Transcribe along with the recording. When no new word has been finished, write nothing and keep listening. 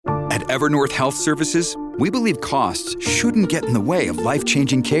At Evernorth Health Services, we believe costs shouldn't get in the way of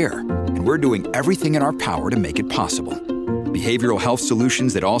life-changing care, and we're doing everything in our power to make it possible. Behavioral health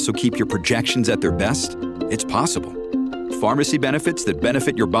solutions that also keep your projections at their best? It's possible. Pharmacy benefits that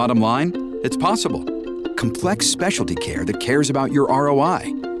benefit your bottom line? It's possible. Complex specialty care that cares about your ROI?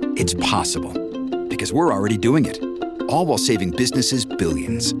 It's possible. Because we're already doing it. All while saving businesses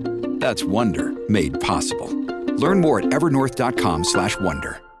billions. That's Wonder made possible. Learn more at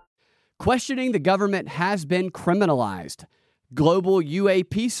evernorth.com/wonder. Questioning the government has been criminalized. Global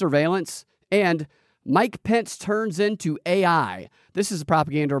UAP surveillance and Mike Pence turns into AI. This is a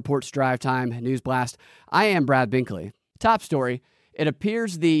Propaganda Reports Drive Time News Blast. I am Brad Binkley. Top story. It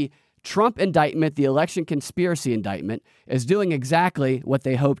appears the Trump indictment, the election conspiracy indictment, is doing exactly what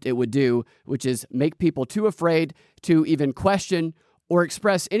they hoped it would do, which is make people too afraid to even question or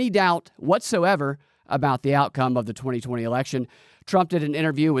express any doubt whatsoever about the outcome of the 2020 election. Trump did an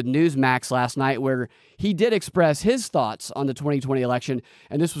interview with Newsmax last night where he did express his thoughts on the 2020 election,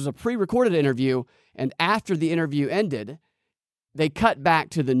 and this was a pre-recorded interview, and after the interview ended, they cut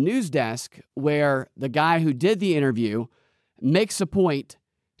back to the news desk where the guy who did the interview makes a point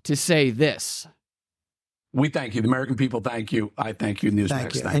to say this. We thank you. The American people thank you. I thank you, Newsmax.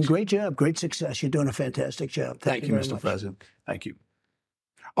 Thank you. And great job. Great success. You're doing a fantastic job. Thank you, very Mr. much. President. Thank you.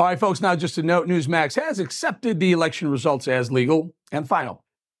 All right, folks, now just a note, Newsmax has accepted the election results as legal and final.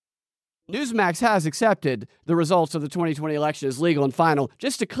 Newsmax has accepted the results of the 2020 election as legal and final.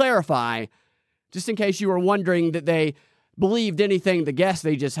 Just to clarify, just in case you were wondering that they believed anything the guest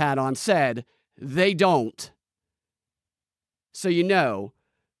they just had on said, they don't. So you know,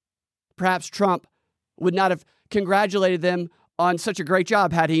 perhaps Trump would not have congratulated them on such a great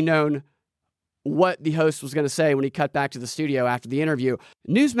job had he known what the host was going to say when he cut back to the studio after the interview.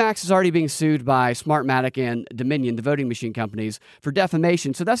 Newsmax is already being sued by Smartmatic and Dominion, the voting machine companies, for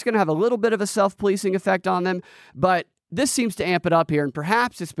defamation. So that's going to have a little bit of a self-policing effect on them. But this seems to amp it up here. And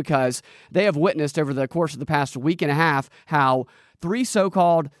perhaps it's because they have witnessed over the course of the past week and a half how 3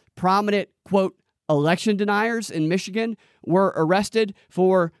 so-called prominent, quote, election deniers in Michigan were arrested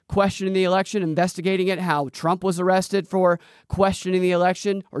for questioning the election, investigating it, how Trump was arrested for questioning the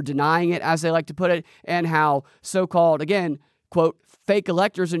election or denying it, as they like to put it, and how so-called, again, quote, fake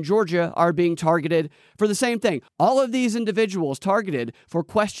electors in Georgia are being targeted for the same thing. All of these individuals targeted for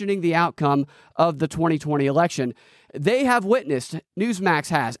questioning the outcome of the 2020 election. They have witnessed, Newsmax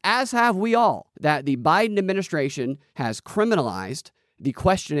has, as have we all, that the Biden administration has criminalized the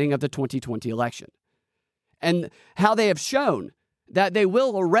questioning of the 2020 election. And how they have shown that they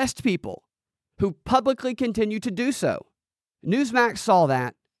will arrest people who publicly continue to do so. Newsmax saw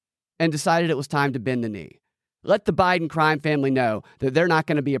that and decided it was time to bend the knee. Let the Biden crime family know that they're not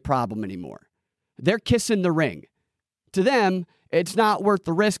going to be a problem anymore. They're kissing the ring. To them, it's not worth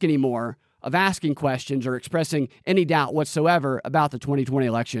the risk anymore of asking questions or expressing any doubt whatsoever about the 2020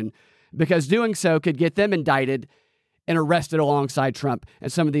 election, because doing so could get them indicted and arrested alongside Trump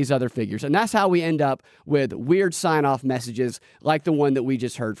and some of these other figures. And that's how we end up with weird sign-off messages like the one that we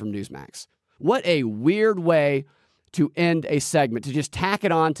just heard from Newsmax. What a weird way to end a segment, to just tack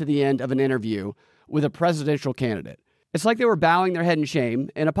it on to the end of an interview with a presidential candidate. It's like they were bowing their head in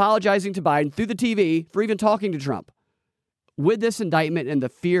shame and apologizing to Biden through the TV for even talking to Trump. With this indictment and the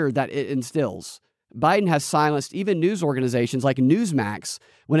fear that it instills, Biden has silenced even news organizations like Newsmax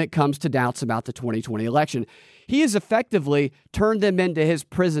when it comes to doubts about the 2020 election. He has effectively turned them into his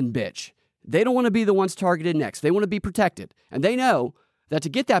prison bitch. They don't want to be the ones targeted next. They want to be protected. And they know that to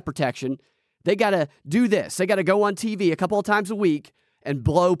get that protection, they got to do this. They got to go on TV a couple of times a week and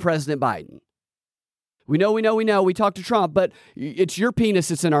blow President Biden. We know. We talked to Trump, but it's your penis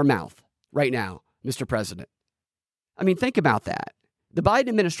that's in our mouth right now, Mr. President. I mean, think about that. The Biden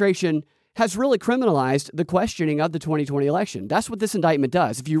administration has really criminalized the questioning of the 2020 election. That's what this indictment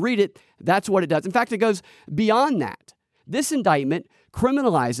does. If you read it, that's what it does. In fact, it goes beyond that. This indictment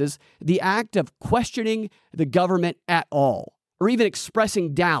criminalizes the act of questioning the government at all, or even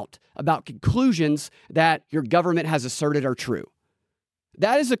expressing doubt about conclusions that your government has asserted are true.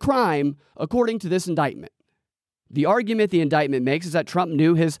 That is a crime, according to this indictment. The argument the indictment makes is that Trump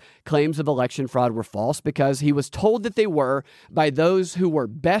knew his claims of election fraud were false because he was told that they were by those who were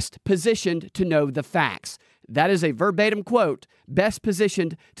best positioned to know the facts. That is a verbatim quote, best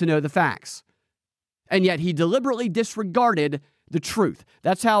positioned to know the facts. And yet he deliberately disregarded the truth.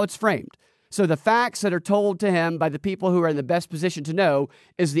 That's how it's framed. So the facts that are told to him by the people who are in the best position to know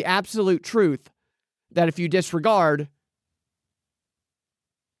is the absolute truth that if you disregard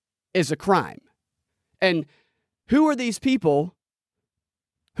is a crime. And who are these people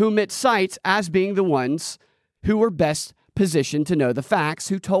whom it cites as being the ones who were best positioned to know the facts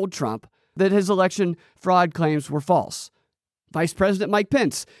who told Trump that his election fraud claims were false. Vice President Mike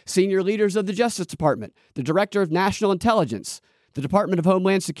Pence, senior leaders of the Justice Department, the Director of National Intelligence, the Department of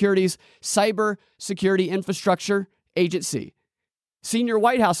Homeland Security's Cyber Security Infrastructure Agency, senior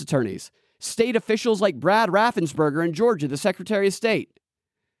White House attorneys, state officials like Brad Raffensperger in Georgia, the Secretary of State.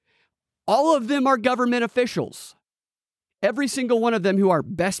 All of them are government officials. Every single one of them who are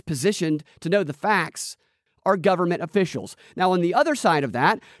best positioned to know the facts are government officials. Now, on the other side of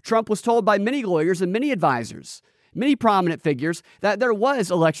that, Trump was told by many lawyers and many advisors, many prominent figures, that there was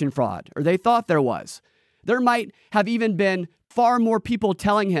election fraud, or they thought there was. There might have even been far more people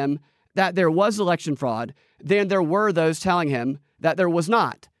telling him that there was election fraud than there were those telling him that there was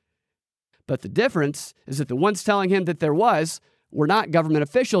not. But the difference is that the ones telling him that there was were not government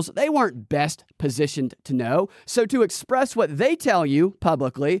officials. They weren't best positioned to know. So to express what they tell you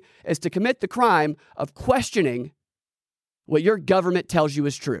publicly is to commit the crime of questioning what your government tells you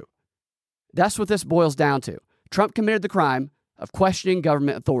is true. That's what this boils down to. Trump committed the crime of questioning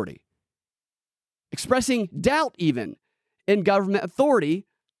government authority. Expressing doubt even in government authority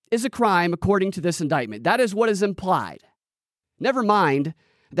is a crime according to this indictment. That is what is implied. Never mind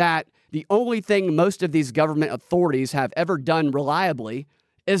that the only thing most of these government authorities have ever done reliably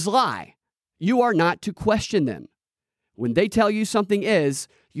is lie. You are not to question them. When they tell you something is,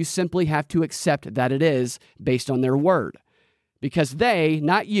 you simply have to accept that it is based on their word. Because they,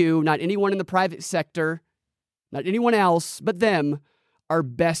 not you, not anyone in the private sector, not anyone else but them, are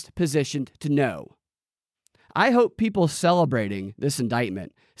best positioned to know. I hope people celebrating this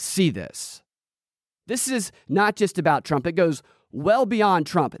indictment see this. This is not just about Trump. It goes well beyond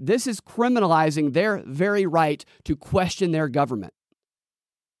Trump. This is criminalizing their very right to question their government.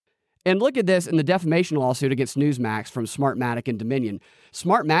 And look at this in the defamation lawsuit against Newsmax from Smartmatic and Dominion.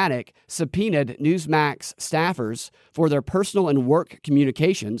 Smartmatic subpoenaed Newsmax staffers for their personal and work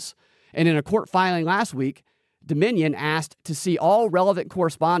communications. And in a court filing last week, Dominion asked to see all relevant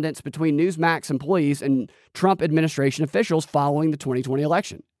correspondence between Newsmax employees and Trump administration officials following the 2020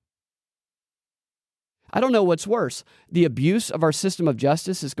 election. I don't know what's worse, the abuse of our system of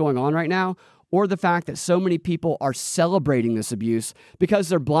justice is going on right now, or the fact that so many people are celebrating this abuse because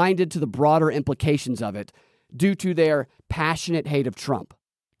they're blinded to the broader implications of it due to their passionate hate of Trump.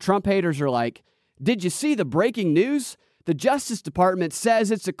 Trump haters are like, did you see the breaking news? The Justice Department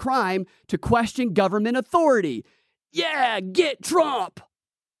says it's a crime to question government authority. Yeah, get Trump!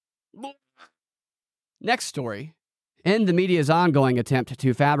 Next story. In the media's ongoing attempt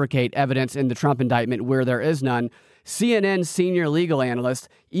to fabricate evidence in the Trump indictment where there is none, CNN senior legal analyst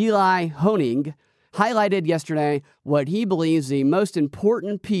Eli Honig highlighted yesterday what he believes the most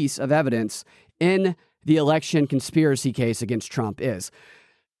important piece of evidence in the election conspiracy case against Trump is.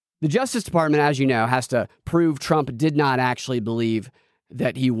 The Justice Department, as you know, has to prove Trump did not actually believe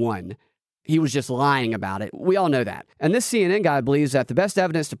that he won. He was just lying about it. We all know that. And this CNN guy believes that the best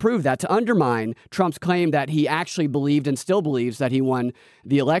evidence to prove that, to undermine Trump's claim that he actually believed and still believes that he won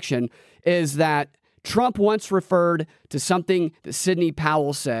the election, is that Trump once referred to something that Sidney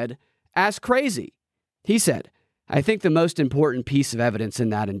Powell said as crazy. He said, I think the most important piece of evidence in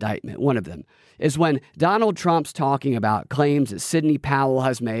that indictment, one of them, is when Donald Trump's talking about claims that Sidney Powell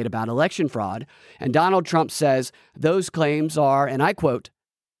has made about election fraud, and Donald Trump says those claims are, and I quote,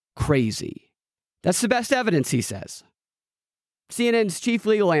 crazy. That's the best evidence, he says. CNN's chief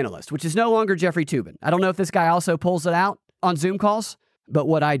legal analyst, which is no longer Jeffrey Toobin. I don't know if this guy also pulls it out on Zoom calls, but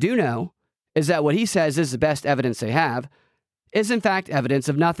what I do know is that what he says is the best evidence they have is in fact evidence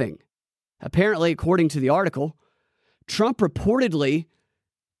of nothing. Apparently, according to the article, Trump reportedly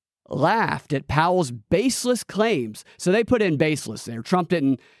laughed at Powell's baseless claims. So they put in baseless there. Trump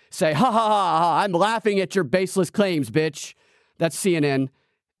didn't say, ha ha ha ha, I'm laughing at your baseless claims, bitch. That's CNN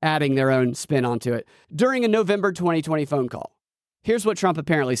adding their own spin onto it during a November 2020 phone call. Here's what Trump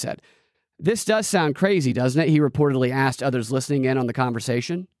apparently said. This does sound crazy, doesn't it? He reportedly asked others listening in on the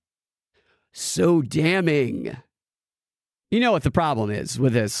conversation. So damning. You know what the problem is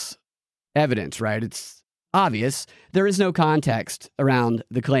with this evidence, right? It's obvious. There is no context around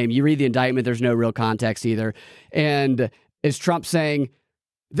the claim. You read the indictment, there's no real context either. And is Trump saying,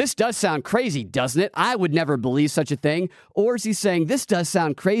 this does sound crazy, doesn't it? I would never believe such a thing. Or is he saying, this does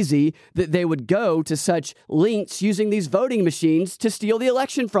sound crazy that they would go to such lengths using these voting machines to steal the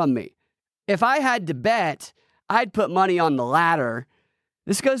election from me? If I had to bet, I'd put money on the latter.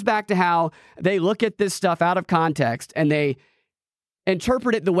 This goes back to how they look at this stuff out of context and they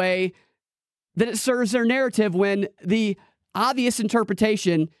interpret it the way that it serves their narrative when the obvious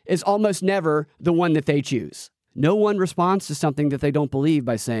interpretation is almost never the one that they choose. No one responds to something that they don't believe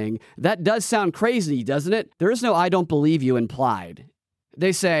by saying, "That does sound crazy, doesn't it?" There is no "I don't believe you" implied.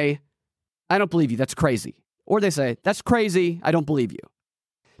 They say, "I don't believe you, that's crazy." Or they say, "That's crazy, I don't believe you."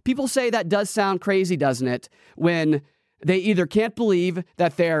 People say that does sound crazy, doesn't it, when they either can't believe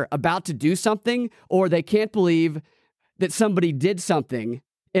that they're about to do something or they can't believe that somebody did something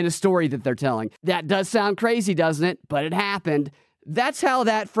in a story that they're telling. That does sound crazy, doesn't it? But it happened. That's how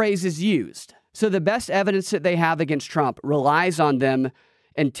that phrase is used. So the best evidence that they have against Trump relies on them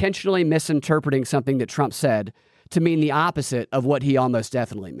intentionally misinterpreting something that Trump said to mean the opposite of what he almost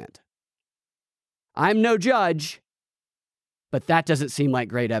definitely meant. I'm no judge, but that doesn't seem like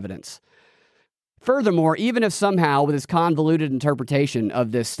great evidence. Furthermore, even if somehow, with his convoluted interpretation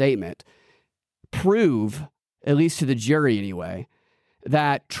of this statement, prove, at least to the jury anyway,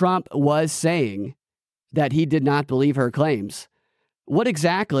 that Trump was saying that he did not believe her claims, what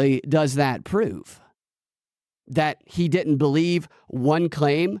exactly does that prove? That he didn't believe one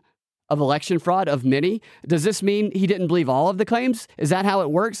claim of election fraud of many? Does this mean he didn't believe all of the claims? Is that how it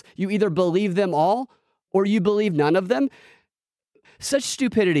works? You either believe them all or you believe none of them? Such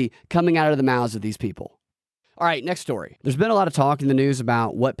stupidity coming out of the mouths of these people. All right, next story. There's been a lot of talk in the news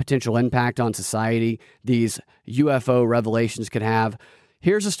about what potential impact on society these UFO revelations could have.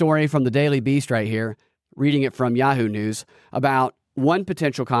 Here's a story from the Daily Beast right here, reading it from Yahoo News, about one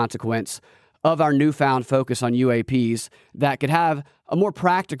potential consequence of our newfound focus on UAPs that could have a more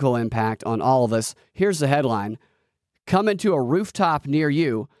practical impact on all of us. Here's the headline: "Coming to a rooftop near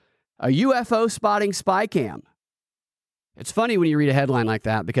you, a UFO spotting spy cam." It's funny when you read a headline like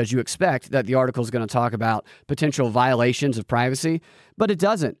that because you expect that the article is going to talk about potential violations of privacy, but it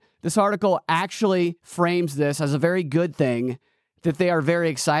doesn't. This article actually frames this as a very good thing that they are very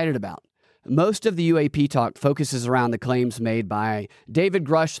excited about. Most of the UAP talk focuses around the claims made by David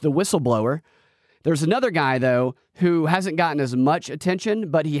Grush, the whistleblower. There's another guy, though, who hasn't gotten as much attention,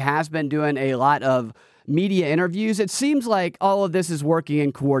 but he has been doing a lot of media interviews. It seems like all of this is working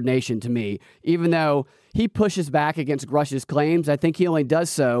in coordination to me, even though he pushes back against Grush's claims. I think he only does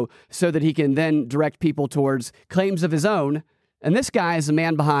so that he can then direct people towards claims of his own. And this guy is the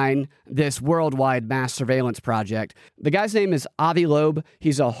man behind this worldwide mass surveillance project. The guy's name is Avi Loeb.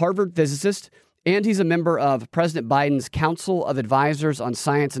 He's a Harvard physicist, and he's a member of President Biden's Council of Advisors on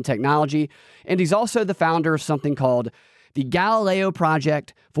Science and Technology. And he's also the founder of something called the Galileo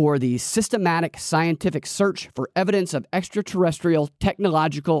Project for the Systematic Scientific Search for Evidence of Extraterrestrial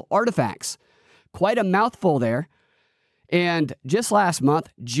Technological Artifacts. Quite a mouthful there. And just last month,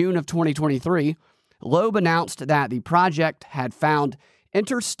 June of 2023, Loeb announced that the project had found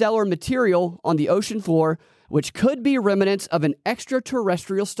interstellar material on the ocean floor, which could be remnants of an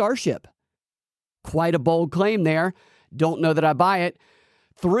extraterrestrial starship. Quite a bold claim there. Don't know that I buy it.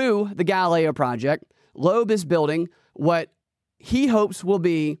 Through the Galileo Project, Loeb is building what he hopes will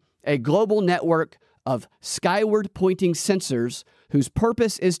be a global network of skyward-pointing sensors whose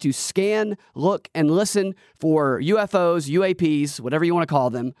purpose is to scan, look, and listen for UFOs, UAPs, whatever you want to call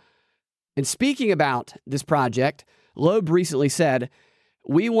them. And speaking about this project, Loeb recently said,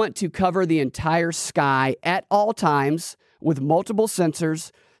 "We want to cover the entire sky at all times with multiple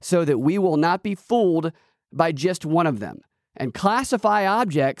sensors so that we will not be fooled by just one of them, and classify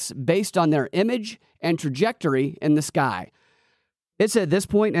objects based on their image and trajectory in the sky." It's at this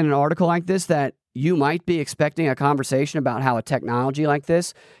point in an article like this that you might be expecting a conversation about how a technology like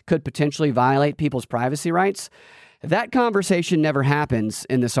this could potentially violate people's privacy rights. That conversation never happens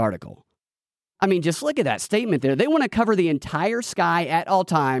in this article. I mean, just look at that statement there. They want to cover the entire sky at all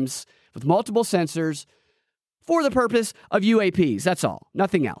times with multiple sensors for the purpose of UAPs. That's all.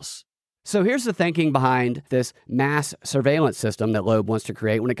 Nothing else. So here's the thinking behind this mass surveillance system that Loeb wants to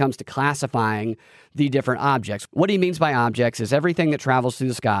create when it comes to classifying the different objects. What he means by objects is everything that travels through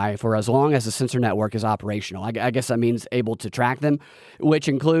the sky for as long as the sensor network is operational. I guess that means able to track them, which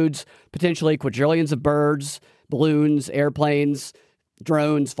includes potentially quadrillions of birds, balloons, airplanes,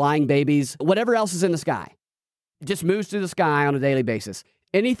 drones, flying babies, whatever else is in the sky. It just moves through the sky on a daily basis.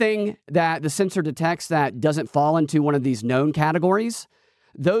 Anything that the sensor detects that doesn't fall into one of these known categories,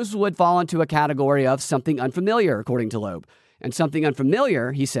 those would fall into a category of something unfamiliar, according to Loeb. And something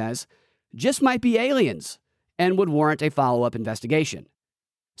unfamiliar, he says, just might be aliens and would warrant a follow-up investigation.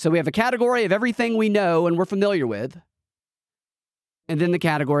 So we have a category of everything we know and we're familiar with, and then the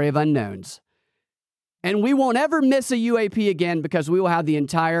category of unknowns. And we won't ever miss a UAP again because we will have the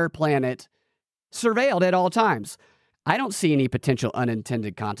entire planet surveilled at all times. I don't see any potential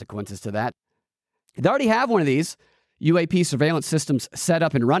unintended consequences to that. They already have one of these UAP surveillance systems set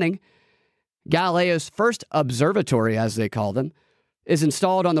up and running. Galileo's first observatory, as they call them, is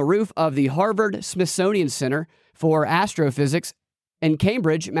installed on the roof of the Harvard Smithsonian Center, for Astrophysics in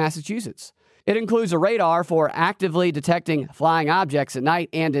Cambridge, Massachusetts. It includes a radar for actively detecting flying objects at night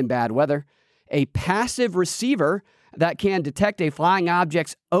and in bad weather, a passive receiver that can detect a flying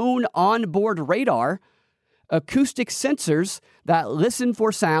object's own onboard radar, acoustic sensors that listen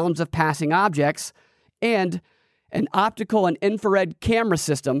for sounds of passing objects, and an optical and infrared camera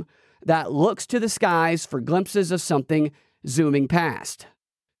system that looks to the skies for glimpses of something zooming past.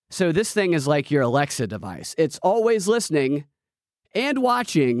 So this thing is like your Alexa device. It's always listening and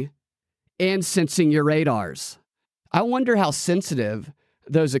watching and sensing your radars. I wonder how sensitive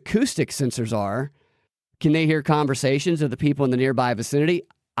those acoustic sensors are. Can they hear conversations of the people in the nearby vicinity?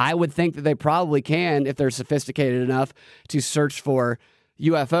 I would think that they probably can if they're sophisticated enough to search for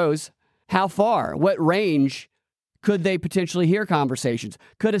UFOs. How far? What range could they potentially hear conversations?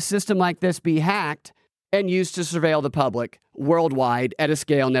 Could a system like this be hacked and used to surveil the public worldwide at a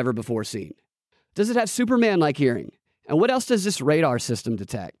scale never before seen? Does it have Superman-like hearing? And what else does this radar system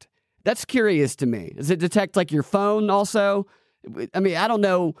detect? That's curious to me. Does it detect like your phone also? I mean, I don't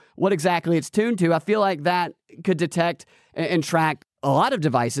know what exactly it's tuned to. I feel like that could detect and track a lot of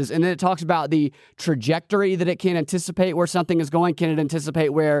devices. And then it talks about the trajectory that it can anticipate where something is going. Can it anticipate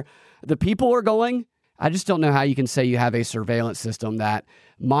where the people are going? I just don't know how you can say you have a surveillance system that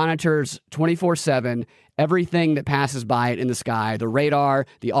monitors 24/7 everything that passes by it in the sky, the radar,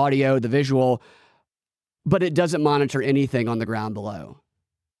 the audio, the visual, but it doesn't monitor anything on the ground below.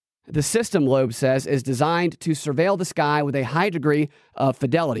 The system, Loeb says, is designed to surveil the sky with a high degree of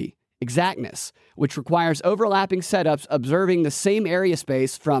fidelity, exactness, which requires overlapping setups observing the same area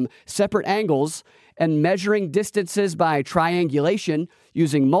space from separate angles and measuring distances by triangulation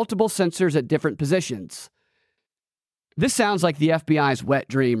using multiple sensors at different positions. This sounds like the FBI's wet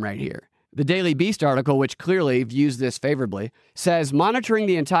dream right here. The Daily Beast article, which clearly views this favorably, says monitoring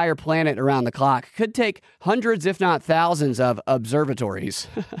the entire planet around the clock could take hundreds, if not thousands, of observatories.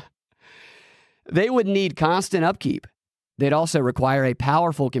 They would need constant upkeep. They'd also require a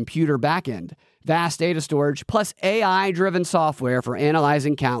powerful computer backend, vast data storage, plus AI-driven software for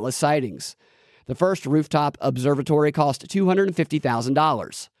analyzing countless sightings. The first rooftop observatory cost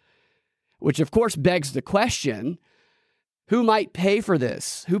 $250,000, which of course begs the question, who might pay for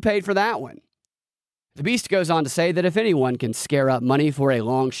this? Who paid for that one? The Beast goes on to say that if anyone can scare up money for a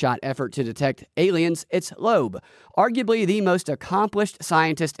long-shot effort to detect aliens, it's Loeb, arguably the most accomplished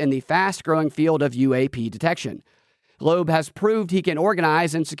scientist in the fast-growing field of UAP detection. Loeb has proved he can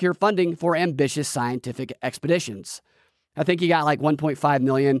organize and secure funding for ambitious scientific expeditions. I think he got like $1.5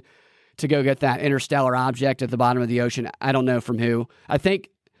 million to go get that interstellar object at the bottom of the ocean. I don't know from who. I think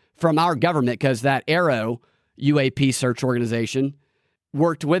from our government, because that Arrow UAP search organization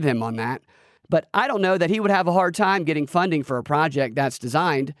worked with him on that. But I don't know that he would have a hard time getting funding for a project that's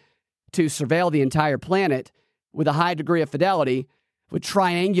designed to surveil the entire planet with a high degree of fidelity, with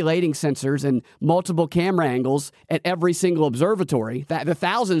triangulating sensors and multiple camera angles at every single observatory, the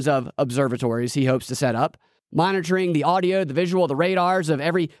thousands of observatories he hopes to set up, monitoring the audio, the visual, the radars of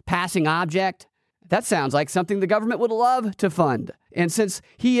every passing object. That sounds like something the government would love to fund. And since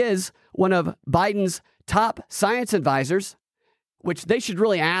he is one of Biden's top science advisors, which they should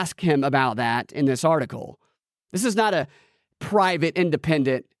really ask him about that in this article. This is not a private,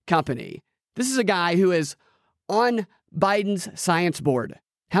 independent company. This is a guy who is on Biden's science board.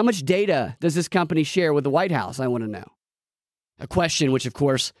 How much data does this company share with the White House? I want to know. A question which, of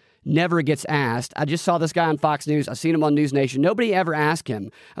course, never gets asked. I just saw this guy on Fox News. I've seen him on News Nation. Nobody ever asked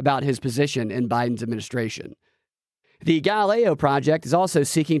him about his position in Biden's administration. The Galileo project is also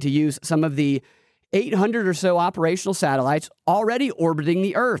seeking to use some of the 800 or so operational satellites already orbiting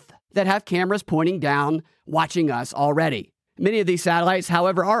the Earth that have cameras pointing down, watching us already. Many of these satellites,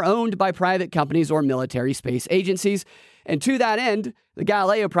 however, are owned by private companies or military space agencies. And to that end, the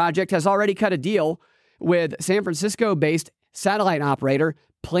Galileo project has already cut a deal with San Francisco-based satellite operator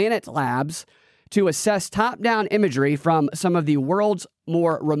Planet Labs to assess top-down imagery from some of the world's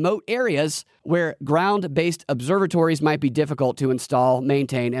more remote areas where ground-based observatories might be difficult to install,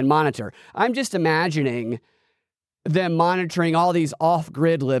 maintain, and monitor. I'm just imagining them monitoring all these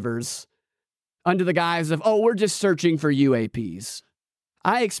off-grid livers under the guise of, we're just searching for UAPs.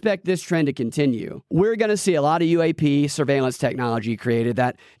 I expect this trend to continue. We're going to see a lot of UAP surveillance technology created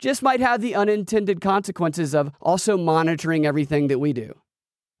that just might have the unintended consequences of also monitoring everything that we do.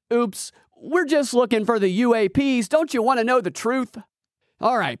 Oops, we're just looking for the UAPs. Don't you want to know the truth?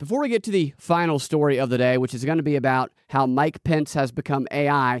 All right, before we get to the final story of the day, which is going to be about how Mike Pence has become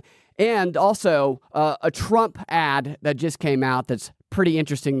AI, and also a Trump ad that just came out that's pretty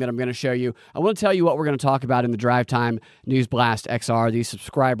interesting that I'm going to show you. I want to tell you what we're going to talk about in the Drive Time News Blast XR, the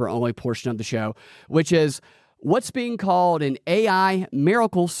subscriber-only portion of the show, which is what's being called an AI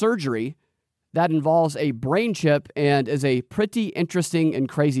miracle surgery that involves a brain chip and is a pretty interesting and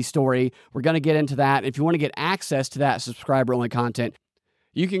crazy story. We're going to get into that. If you want to get access to that subscriber-only content,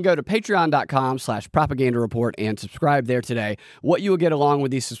 you can go to patreon.com/propaganda report and subscribe there today. What you will get along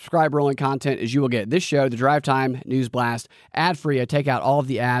with these subscriber-only content is you will get this show, the Drive Time News Blast, ad-free. I take out all of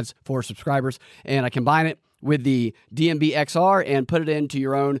the ads for subscribers, and I combine it with the DNB XR and put it into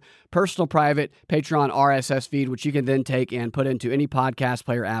your own personal private Patreon RSS feed, which you can then take and put into any podcast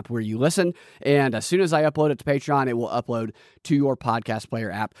player app where you listen. And as soon as I upload it to Patreon, it will upload to your podcast player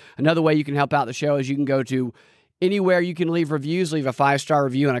app. Another way you can help out the show is you can go to anywhere you can leave reviews, leave a 5-star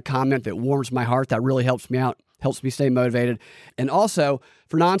review and a comment that warms my heart. That really helps me out, helps me stay motivated. And also,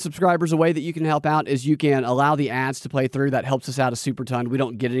 for non-subscribers, a way that you can help out is you can allow the ads to play through. That helps us out a super ton. We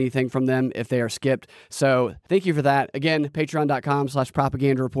don't get anything from them if they are skipped. So thank you for that. Again,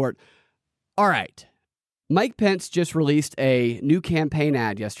 patreon.com/propaganda report. All right. Mike Pence just released a new campaign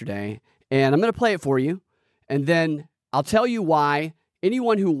ad yesterday, and I'm going to play it for you. And then I'll tell you why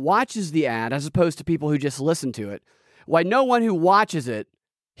anyone who watches the ad, as opposed to people who just listen to it, why no one who watches it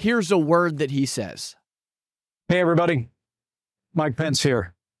hears a word that he says. Hey, everybody. Mike Pence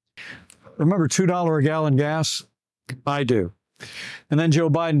here. Remember $2 a gallon gas? I do. And then Joe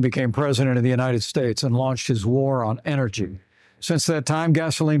Biden became president of the United States and launched his war on energy. Since that time,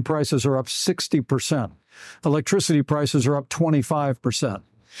 gasoline prices are up 60%. Electricity prices are up 25%.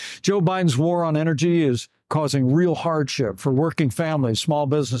 Joe Biden's war on energy is causing real hardship for working families, small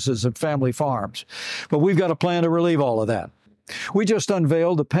businesses, and family farms. But we've got a plan to relieve all of that. We just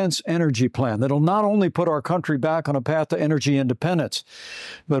unveiled the Pence energy plan that'll not only put our country back on a path to energy independence,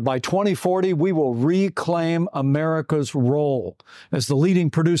 but by 2040, we will reclaim America's role as the leading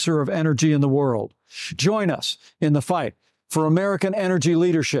producer of energy in the world. Join us in the fight for American energy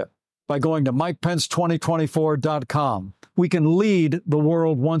leadership by going to MikePence2024.com. We can lead the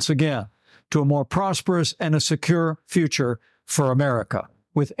world once again to a more prosperous and a secure future for America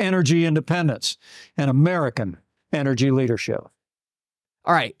with energy independence and American energy leadership.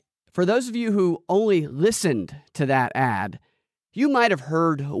 All right. For those of you who only listened to that ad, you might have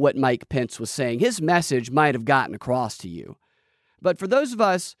heard what Mike Pence was saying. His message might have gotten across to you. But for those of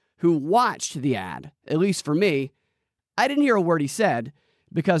us who watched the ad, at least for me, I didn't hear a word he said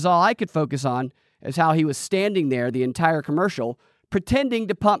because all I could focus on is how he was standing there the entire commercial pretending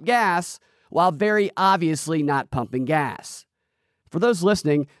to pump gas while very obviously not pumping gas. For those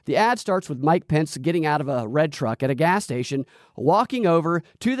listening, the ad starts with Mike Pence getting out of a red truck at a gas station, walking over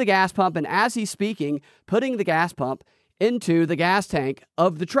to the gas pump, and as he's speaking, putting the gas pump into the gas tank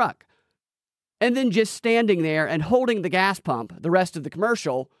of the truck. And then just standing there and holding the gas pump the rest of the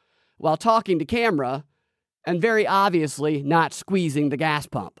commercial while talking to camera and very obviously not squeezing the gas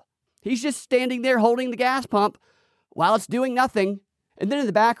pump. He's just standing there holding the gas pump while it's doing nothing. And then in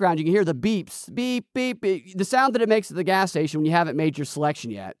the background, you can hear the beeps, beep, beep, beep, the sound that it makes at the gas station when you haven't made your selection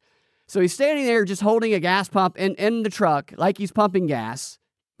yet. So he's standing there just holding a gas pump in the truck like he's pumping gas.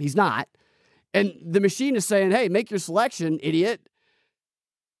 He's not. And the machine is saying, hey, make your selection, idiot.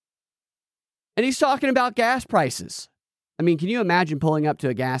 And he's talking about gas prices. I mean, can you imagine pulling up to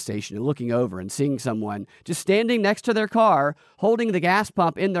a gas station and looking over and seeing someone just standing next to their car, holding the gas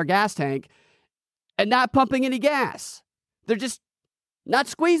pump in their gas tank and not pumping any gas? They're just not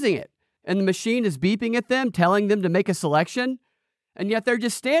squeezing it. And the machine is beeping at them, telling them to make a selection. And yet they're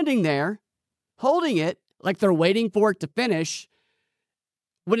just standing there, holding it like they're waiting for it to finish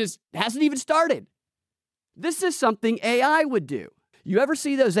when it hasn't even started. This is something AI would do. You ever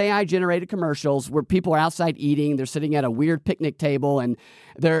see those AI-generated commercials where people are outside eating, they're sitting at a weird picnic table, and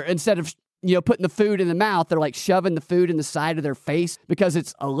they're, instead of putting the food in the mouth, they're like shoving the food in the side of their face because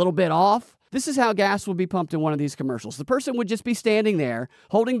it's a little bit off? This is how gas would be pumped in one of these commercials. The person would just be standing there,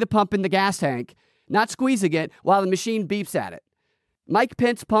 holding the pump in the gas tank, not squeezing it, while the machine beeps at it. Mike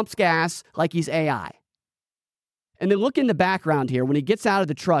Pence pumps gas like he's AI. And then look in the background here when he gets out of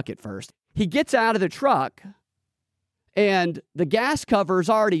the truck at first. He gets out of the truck, and the gas cover's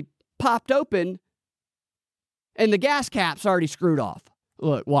already popped open, and the gas cap's already screwed off.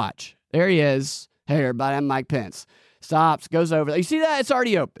 Look, watch. There he is. Hey, everybody, I'm Mike Pence. Stops, goes over there. You see that? It's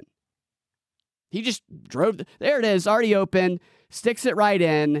already open. He just drove. There it is, already open, sticks it right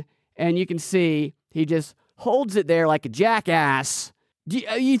in, and you can see he just holds it there like a jackass. Do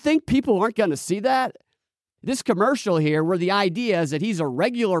you think people aren't going to see that? This commercial here, where the idea is that he's a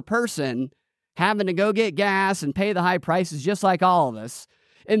regular person having to go get gas and pay the high prices just like all of us.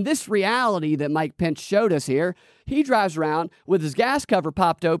 In this reality that Mike Pence showed us here, he drives around with his gas cover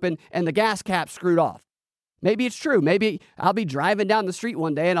popped open and the gas cap screwed off. Maybe it's true. Maybe I'll be driving down the street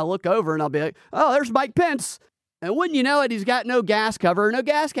one day and I'll look over and I'll be like, oh, there's Mike Pence. And wouldn't you know it, he's got no gas cover or no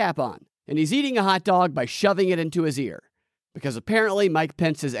gas cap on. And he's eating a hot dog by shoving it into his ear. Because apparently Mike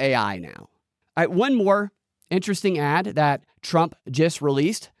Pence is AI now. All right, one more interesting ad that Trump just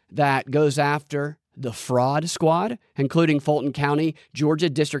released that goes after the fraud squad, including Fulton County, Georgia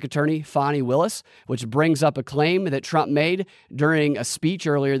District Attorney Fani Willis, which brings up a claim that Trump made during a speech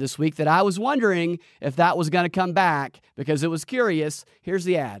earlier this week that I was wondering if that was going to come back because it was curious. Here's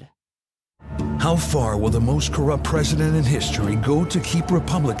the ad. How far will the most corrupt president in history go to keep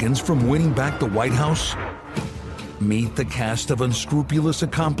Republicans from winning back the White House? Meet the cast of unscrupulous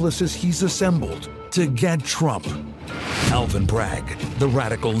accomplices he's assembled to get Trump. Alvin Bragg, the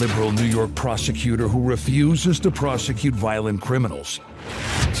radical liberal New York prosecutor who refuses to prosecute violent criminals.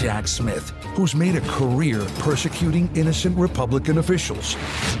 Jack Smith, who's made a career persecuting innocent Republican officials.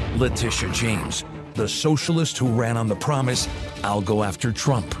 Letitia James, the socialist who ran on the promise, "I'll go after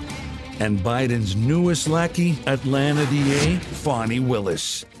Trump." And Biden's newest lackey, Atlanta DA, Fani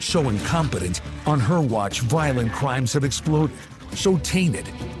Willis. So incompetent, on her watch, violent crimes have exploded. So tainted,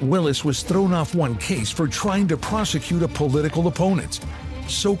 Willis was thrown off one case for trying to prosecute a political opponent.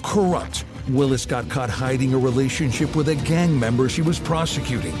 So corrupt, Willis got caught hiding a relationship with a gang member she was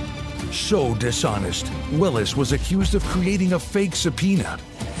prosecuting. So dishonest, Willis was accused of creating a fake subpoena.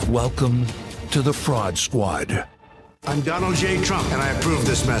 Welcome to the Fraud Squad. I'm Donald J. Trump, and I approve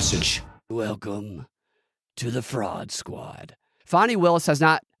this message. Welcome to the Fraud Squad. Fani Willis has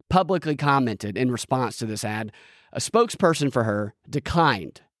not publicly commented in response to this ad. A spokesperson for her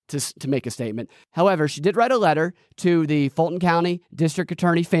declined to make a statement. However, she did write a letter to the Fulton County District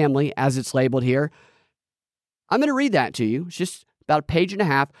Attorney family, as it's labeled here. I'm going to read that to you. It's just about a page and a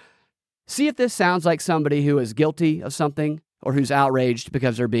half. See if this sounds like somebody who is guilty of something or who's outraged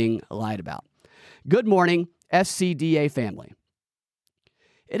because they're being lied about. Good morning, FCDA family.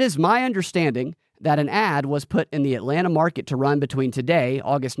 It is my understanding that an ad was put in the Atlanta market to run between today,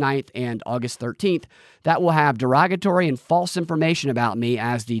 August 9th, and August 13th that will have derogatory and false information about me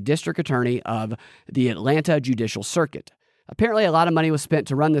as the district attorney of the Atlanta Judicial Circuit. Apparently, a lot of money was spent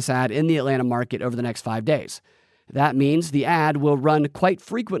to run this ad in the Atlanta market over the next 5 days. That means the ad will run quite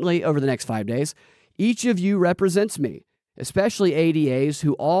frequently over the next 5 days. Each of you represents me, especially ADAs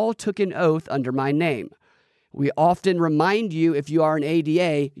who all took an oath under my name. We often remind you, if you are an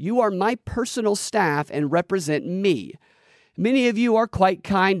ADA, you are my personal staff and represent me. Many of you are quite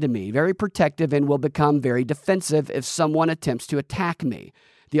kind to me, very protective, and will become very defensive if someone attempts to attack me,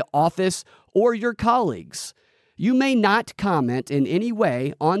 the office, or your colleagues. You may not comment in any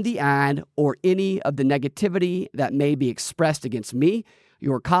way on the ad or any of the negativity that may be expressed against me,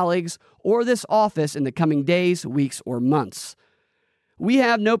 your colleagues, or this office in the coming days, weeks, or months. We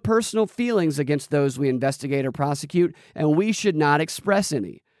have no personal feelings against those we investigate or prosecute, and we should not express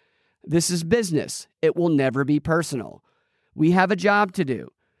any. This is business. It will never be personal. We have a job to do.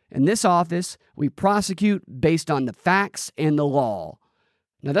 In this office, we prosecute based on the facts and the law.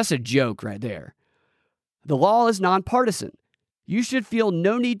 Now, that's a joke right there. The law is nonpartisan. You should feel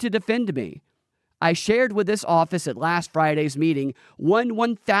no need to defend me. I shared with this office at last Friday's meeting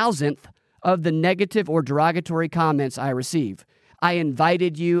 1/1000th of the negative or derogatory comments I receive. I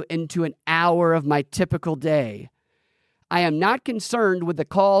invited you into an hour of my typical day. I am not concerned with the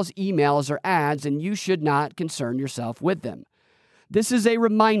calls, emails, or ads, and you should not concern yourself with them. This is a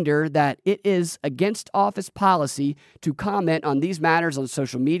reminder that it is against office policy to comment on these matters on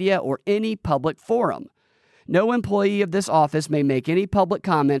social media or any public forum. No employee of this office may make any public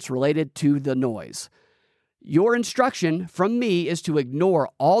comments related to the noise. Your instruction from me is to ignore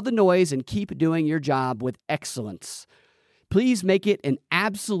all the noise and keep doing your job with excellence. Please make it an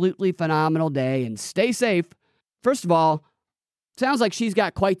absolutely phenomenal day and stay safe. First of all, sounds like she's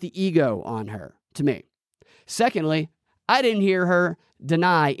got quite the ego on her, to me. Secondly, I didn't hear her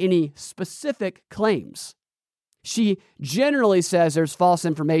deny any specific claims. She generally says there's false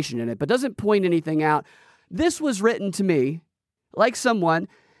information in it, but doesn't point anything out. This was written to me like someone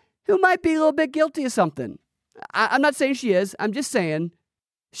who might be a little bit guilty of something. I'm not saying she is. I'm just saying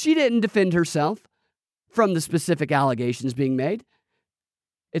she didn't defend herself from the specific allegations being made.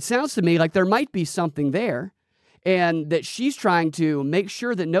 It sounds to me like there might be something there, and that she's trying to make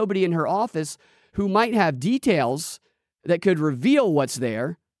sure that nobody in her office who might have details that could reveal what's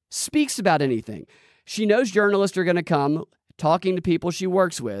there speaks about anything. She knows journalists are going to come talking to people she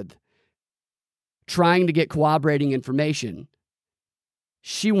works with, trying to get corroborating information.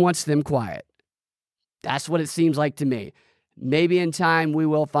 She wants them quiet. That's what it seems like to me. Maybe in time we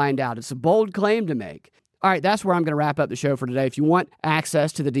will find out. It's a bold claim to make. All right, that's where I'm going to wrap up the show for today. If you want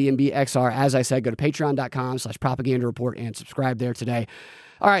access to the DNB XR, as I said, go to patreon.com/propaganda report and subscribe there today.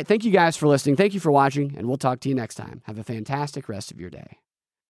 All right. Thank you guys for listening. Thank you for watching, and we'll talk to you next time. Have a fantastic rest of your day.